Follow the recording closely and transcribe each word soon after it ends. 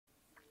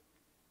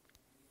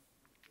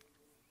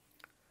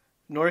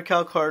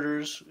NorCal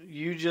Carters,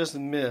 you just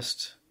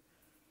missed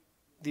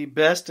the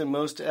best and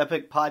most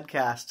epic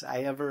podcast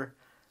I ever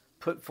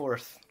put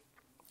forth.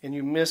 And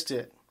you missed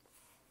it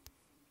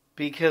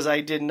because I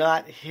did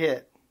not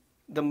hit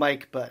the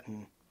mic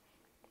button.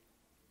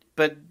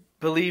 But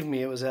believe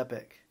me, it was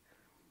epic.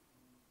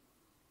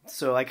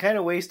 So I kind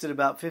of wasted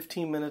about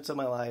 15 minutes of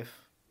my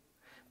life.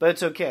 But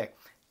it's okay.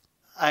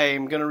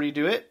 I'm going to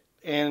redo it,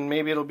 and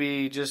maybe it'll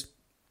be just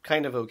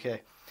kind of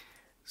okay.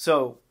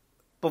 So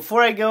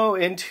before I go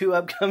into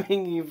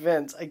upcoming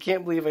events, I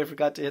can't believe I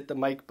forgot to hit the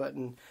mic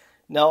button.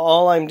 Now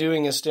all I'm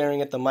doing is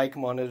staring at the mic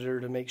monitor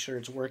to make sure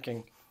it's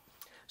working.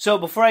 So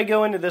before I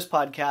go into this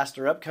podcast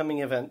or upcoming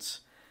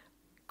events,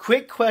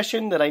 quick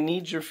question that I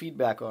need your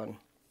feedback on.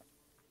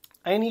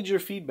 I need your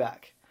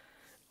feedback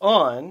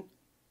on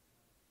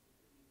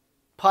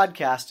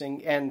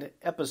podcasting and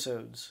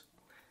episodes.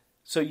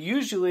 So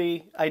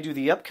usually I do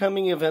the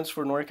upcoming events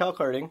for NorCal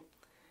Karting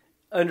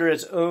under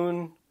its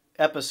own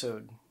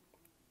episode.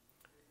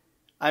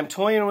 I'm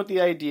toying with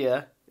the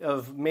idea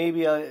of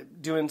maybe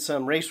doing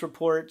some race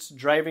reports,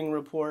 driving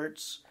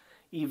reports,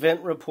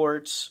 event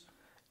reports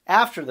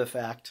after the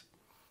fact.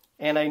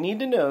 And I need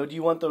to know, do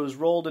you want those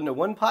rolled into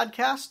one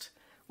podcast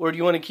or do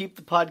you want to keep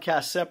the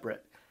podcast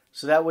separate?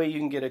 So that way you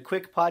can get a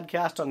quick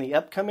podcast on the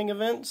upcoming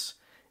events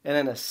and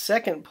then a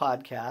second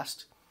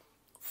podcast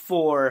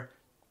for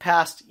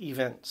past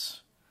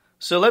events.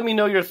 So let me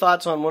know your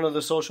thoughts on one of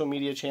the social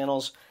media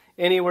channels.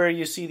 Anywhere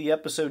you see the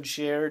episode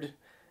shared,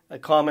 a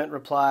comment,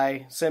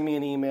 reply, send me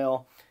an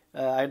email.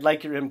 I'd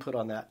like your input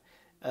on that.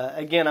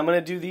 Again, I'm going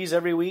to do these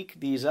every week,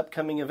 these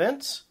upcoming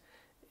events,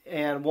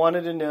 and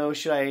wanted to know,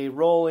 should I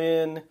roll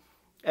in,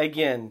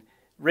 again,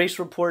 race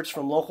reports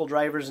from local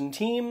drivers and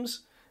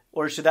teams,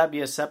 or should that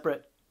be a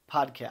separate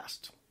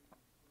podcast?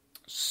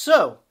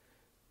 So,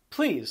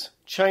 please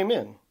chime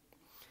in.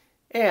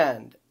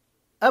 And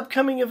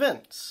upcoming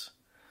events.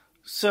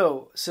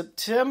 So,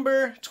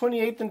 September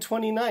 28th and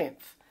 29th.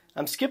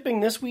 I'm skipping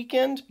this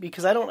weekend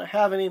because I don't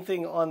have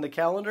anything on the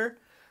calendar.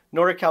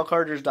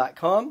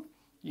 NorCalCarters.com.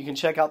 You can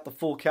check out the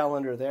full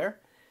calendar there.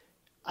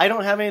 I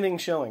don't have anything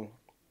showing.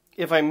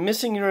 If I'm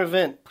missing your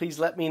event, please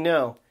let me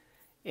know.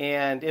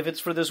 And if it's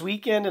for this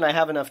weekend and I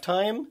have enough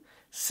time,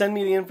 send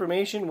me the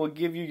information. We'll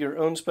give you your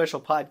own special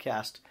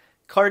podcast,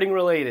 karting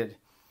related.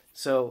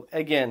 So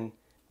again,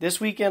 this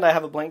weekend I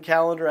have a blank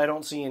calendar. I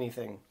don't see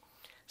anything.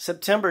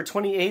 September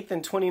 28th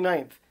and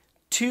 29th,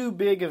 two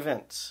big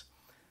events.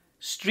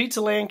 Streets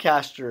of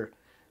Lancaster,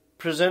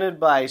 presented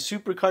by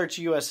Superkarts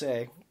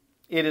USA.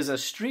 It is a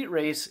street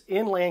race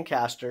in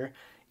Lancaster,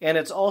 and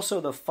it's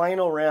also the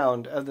final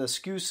round of the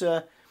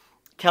SCUSA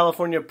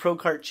California Pro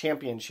Kart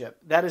Championship.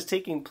 That is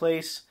taking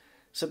place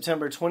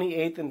September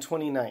 28th and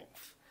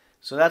 29th.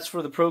 So that's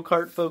for the Pro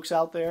Kart folks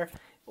out there,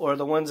 or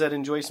the ones that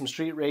enjoy some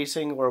street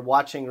racing or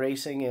watching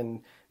racing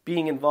and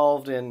being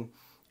involved in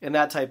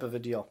that type of a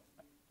deal.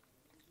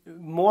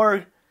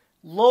 More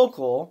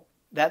local,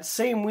 that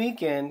same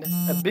weekend,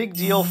 a big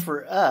deal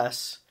for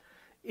us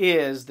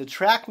is the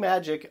Track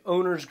Magic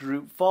Owners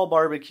Group Fall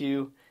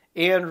Barbecue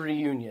and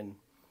Reunion.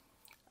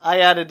 I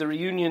added the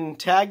reunion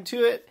tag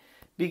to it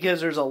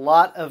because there's a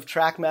lot of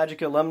Track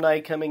Magic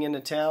alumni coming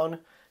into town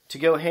to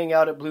go hang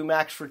out at Blue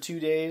Max for 2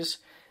 days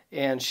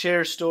and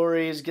share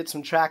stories, get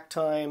some track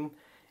time,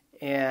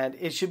 and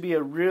it should be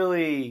a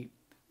really,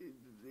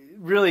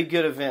 really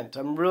good event.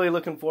 I'm really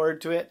looking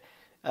forward to it.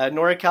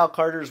 NorCal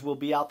Carters will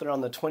be out there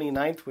on the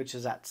 29th, which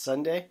is that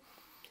Sunday.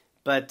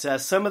 But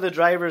some of the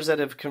drivers that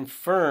have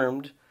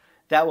confirmed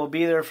that will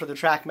be there for the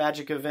Track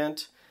Magic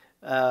event,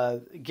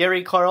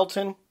 Gary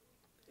Carlton,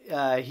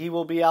 he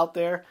will be out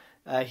there.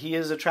 He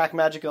is a Track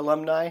Magic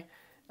alumni.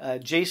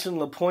 Jason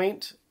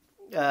LaPointe,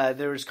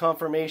 there's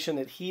confirmation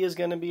that he is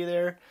going to be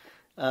there.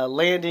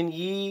 Landon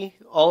Yee,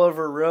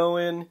 Oliver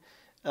Rowan.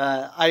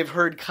 I've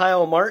heard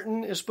Kyle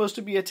Martin is supposed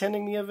to be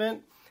attending the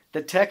event,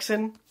 the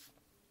Texan.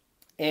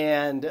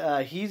 And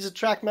he's a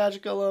Track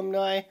Magic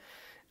alumni.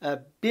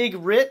 Big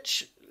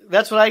Rich,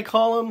 that's what I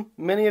call him.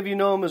 Many of you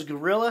know him as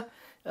Gorilla.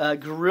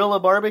 Gorilla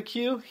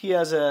Barbecue. He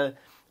has a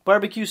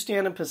barbecue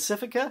stand in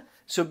Pacifica.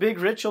 So Big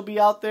Rich will be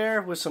out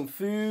there with some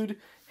food,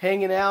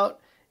 hanging out.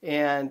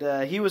 And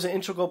he was an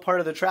integral part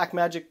of the Track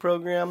Magic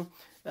program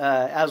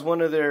as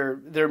one of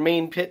their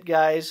main pit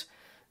guys.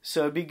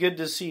 So it'd be good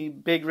to see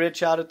Big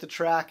Rich out at the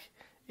track.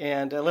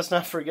 And let's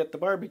not forget the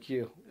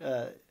barbecue.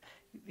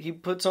 He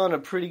puts on a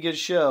pretty good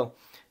show.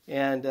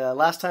 And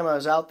last time I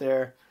was out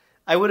there,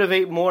 I would have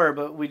ate more,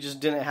 but we just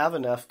didn't have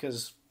enough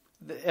because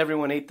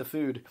everyone ate the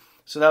food.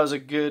 So that was a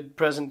good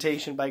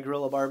presentation by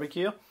Gorilla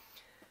Barbecue.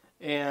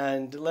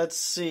 And let's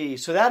see.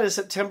 So that is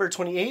September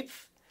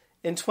 28th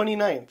and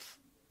 29th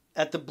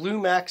at the Blue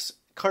Max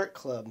Kart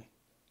Club.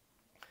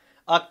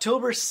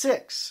 October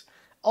 6th,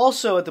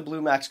 also at the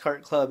Blue Max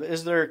Kart Club,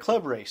 is their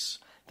club race.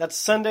 That's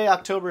Sunday,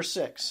 October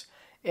 6th.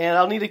 And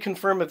I'll need to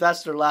confirm if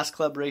that's their last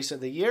club race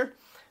of the year.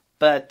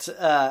 But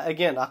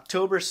again,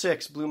 October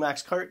 6th, Blue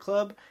Max Kart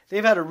Club.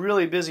 They've had a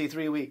really busy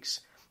 3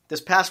 weeks.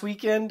 This past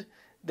weekend,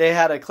 they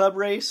had a club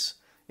race.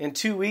 In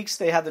 2 weeks,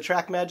 they had the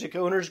Track Magic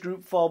Owners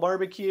Group Fall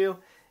Barbecue.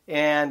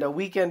 And a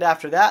weekend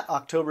after that,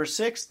 October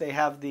 6th, they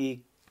have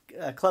the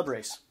club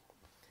race.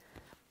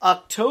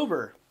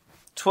 October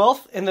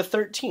 12th and the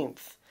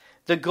 13th,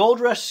 the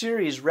Gold Rush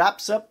Series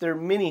wraps up their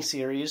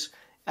mini-series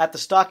at the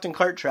Stockton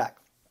Kart Track.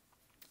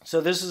 So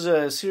this is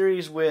a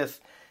series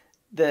with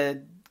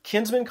the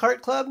Kinsman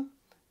Kart Club,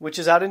 which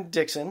is out in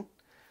Dixon,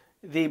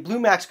 the Blue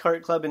Max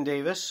Kart Club in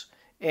Davis,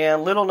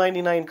 and Little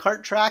 99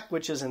 Kart Track,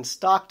 which is in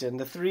Stockton.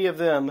 The three of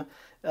them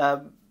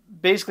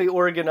basically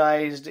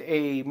organized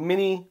a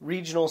mini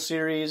regional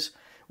series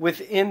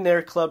within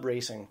their club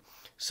racing.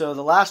 So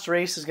the last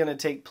race is going to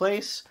take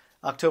place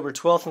October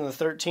 12th and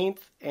the 13th,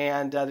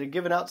 and they're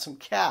giving out some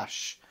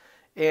cash.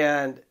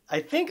 And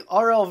I think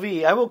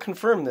RLV, I will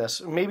confirm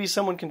this, maybe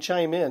someone can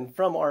chime in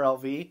from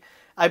RLV.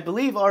 I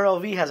believe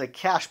RLV has a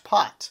cash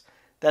pot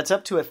that's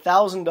up to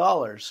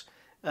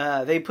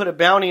 $1,000. They put a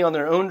bounty on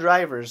their own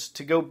drivers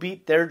to go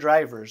beat their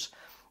drivers.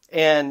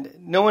 And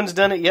no one's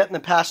done it yet in the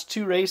past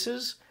 2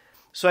 races.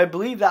 So I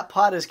believe that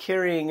pot is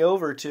carrying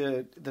over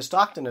to the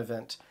Stockton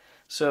event.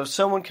 So if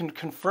someone can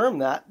confirm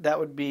that, that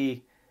would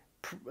be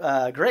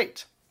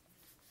great.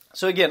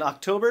 So again,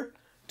 October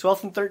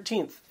 12th and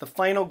 13th, the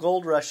final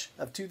Gold Rush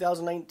of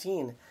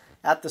 2019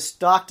 at the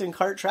Stockton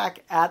Kart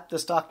Track at the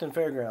Stockton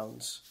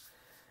Fairgrounds.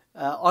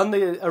 On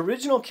the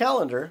original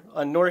calendar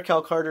on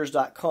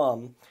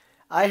NorCalCarters.com,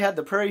 I had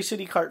the Prairie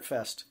City Kart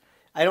Fest.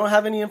 I don't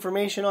have any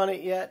information on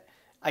it yet.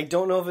 I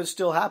don't know if it's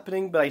still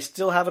happening, but I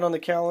still have it on the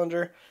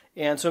calendar.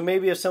 And so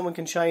maybe if someone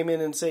can chime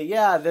in and say,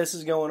 yeah, this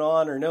is going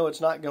on, or no,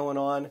 it's not going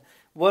on.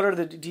 What are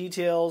the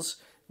details?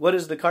 What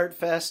is the Kart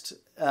Fest?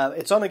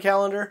 It's on the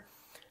calendar.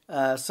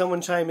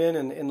 Someone chime in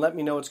and let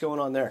me know what's going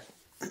on there.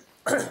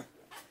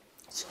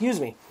 Excuse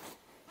me.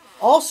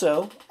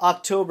 Also,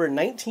 October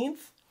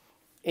 19th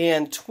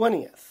and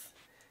 20th.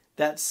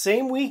 That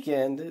same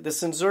weekend, the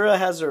Sanzura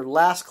has their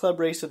last club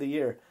race of the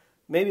year.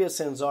 Maybe it's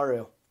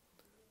Sanzaru.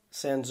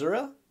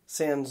 Sanzura?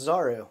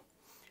 Sanzaru.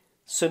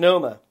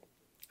 Sonoma.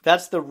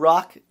 That's the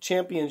Rock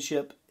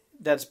Championship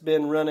that's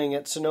been running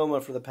at Sonoma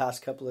for the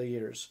past couple of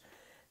years.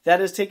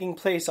 That is taking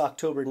place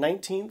October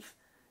 19th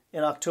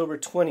and October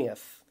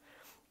 20th.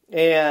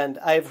 And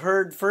I've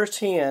heard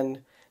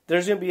firsthand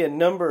there's going to be a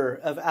number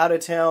of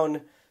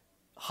out-of-town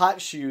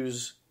hot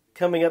shoes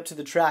coming up to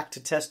the track to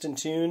test and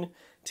tune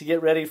to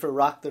get ready for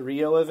Rock the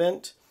Rio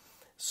event.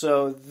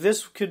 So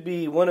this could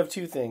be one of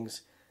 2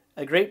 things.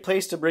 A great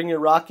place to bring your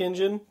rock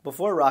engine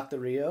before Rock the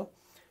Rio.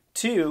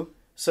 2,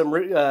 some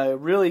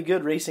really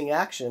good racing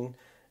action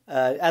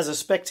as a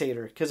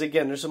spectator. Because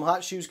again, there's some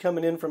hot shoes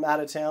coming in from out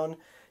of town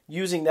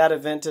using that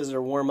event as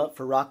their warm-up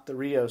for Rock the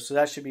Rio. So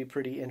that should be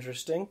pretty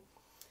interesting.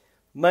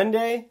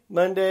 Monday,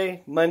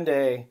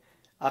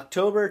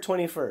 October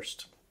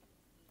 21st.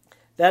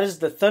 That is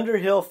the Thunder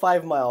Hill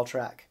 5-mile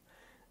track.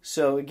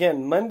 So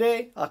again,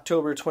 Monday,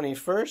 October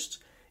 21st,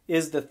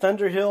 is the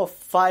Thunder Hill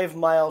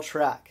 5-mile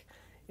track.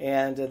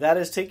 And that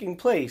is taking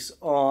place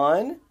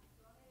on,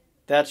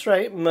 that's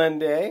right,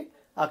 Monday,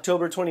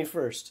 October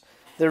 21st.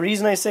 The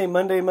reason I say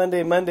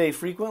Monday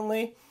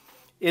frequently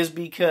is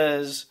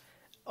because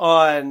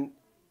on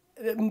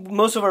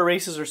most of our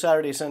races are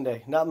Saturday,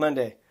 Sunday, not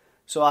Monday.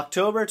 So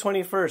October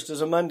 21st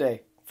is a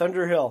Monday,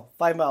 Thunder Hill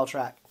 5-mile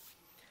track.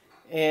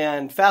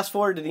 And fast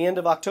forward to the end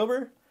of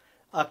October,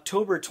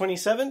 October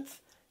 27th,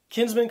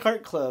 Kinsman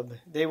Kart Club.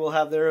 They will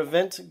have their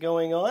event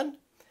going on.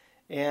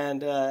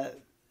 And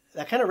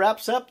that kind of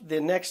wraps up the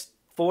next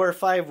 4 or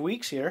 5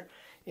 weeks here.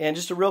 And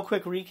just a real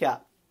quick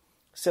recap.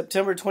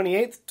 September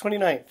 28th,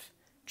 29th,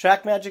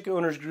 Track Magic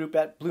Owners Group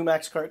at Blue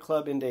Max Kart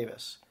Club in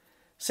Davis.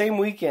 Same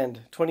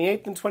weekend,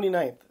 28th and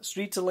 29th,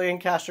 Streets of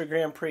Lancaster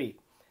Grand Prix.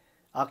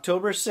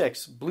 October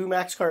 6th, Blue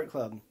Max Kart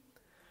Club.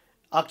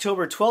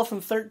 October 12th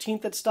and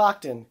 13th at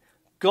Stockton,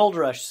 Gold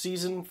Rush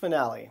season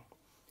finale.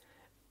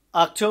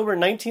 October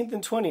 19th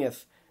and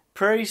 20th,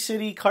 Prairie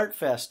City Kart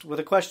Fest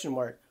with a question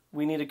mark.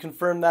 We need to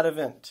confirm that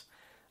event.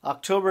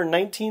 October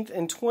 19th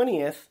and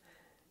 20th,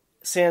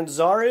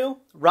 Sanzaru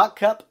Rock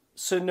Cup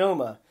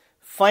Sonoma.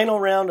 Final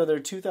round of their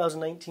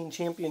 2019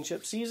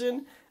 championship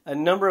season. A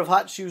number of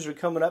hot shoes are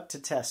coming up to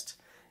test.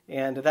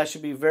 And that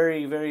should be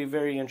very, very,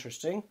 very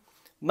interesting.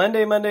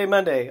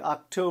 Monday,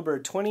 October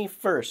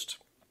 21st.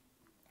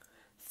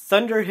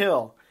 Thunder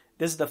Hill.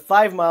 This is the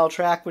 5-mile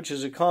track, which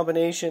is a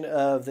combination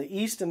of the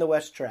East and the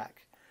West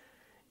track.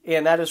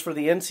 And that is for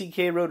the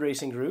NCK Road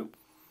Racing Group.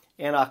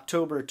 And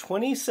October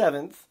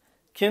 27th,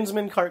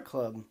 Kinsman Kart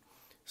Club.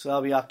 So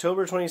that'll be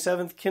October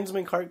 27th,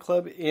 Kinsman Kart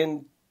Club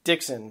in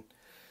Dixon.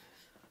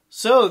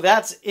 So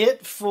that's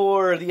it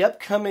for the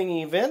upcoming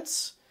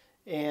events.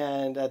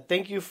 And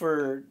thank you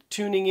for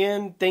tuning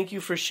in. Thank you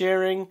for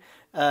sharing.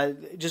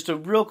 Just a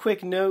real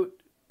quick note.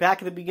 Back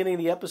at the beginning of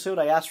the episode,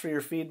 I asked for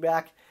your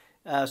feedback.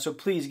 So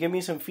please give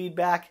me some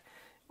feedback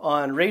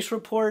on race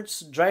reports,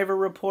 driver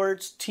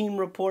reports, team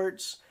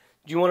reports.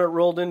 Do you want it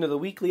rolled into the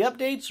weekly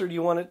updates, or do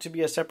you want it to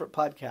be a separate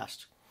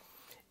podcast?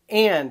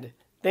 And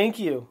thank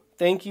you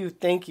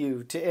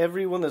to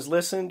everyone that's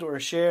listened or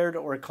shared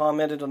or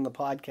commented on the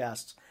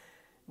podcast.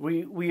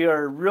 We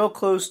are real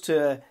close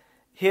to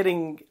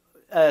hitting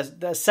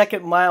the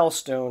second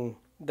milestone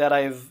that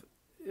I've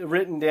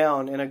written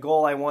down and a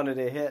goal I wanted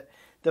to hit.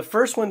 The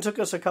first one took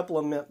us a couple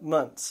of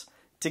months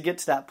to get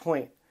to that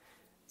point.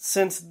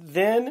 Since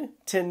then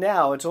to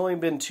now, it's only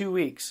been 2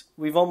 weeks.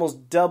 We've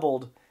almost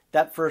doubled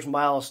that first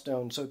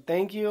milestone. So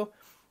thank you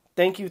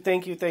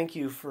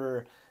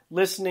for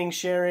listening,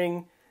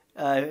 sharing,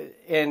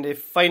 and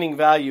if finding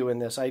value in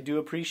this. I do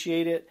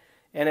appreciate it.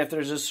 And if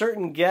there's a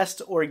certain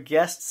guest or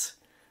guests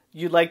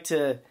you'd like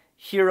to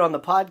hear on the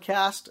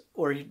podcast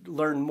or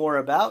learn more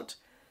about,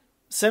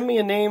 send me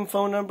a name,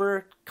 phone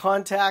number,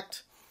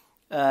 contact.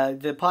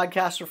 The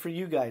podcasts are for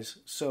you guys.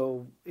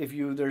 So if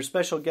there's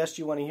special guests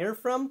you want to hear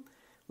from,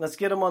 let's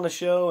get them on the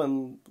show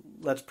and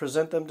let's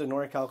present them to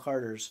NorCal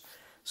Karters.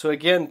 So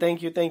again,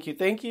 thank you.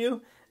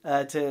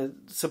 To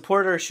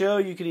support our show,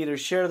 you could either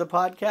share the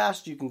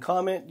podcast, you can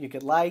comment, you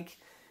could like,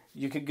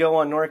 you could go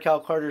on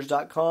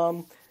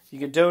NorCalKarters.com, you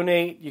could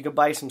donate, you could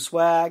buy some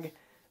swag.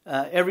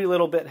 Every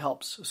little bit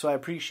helps, so I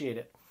appreciate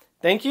it.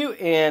 Thank you,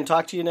 and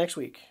talk to you next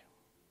week.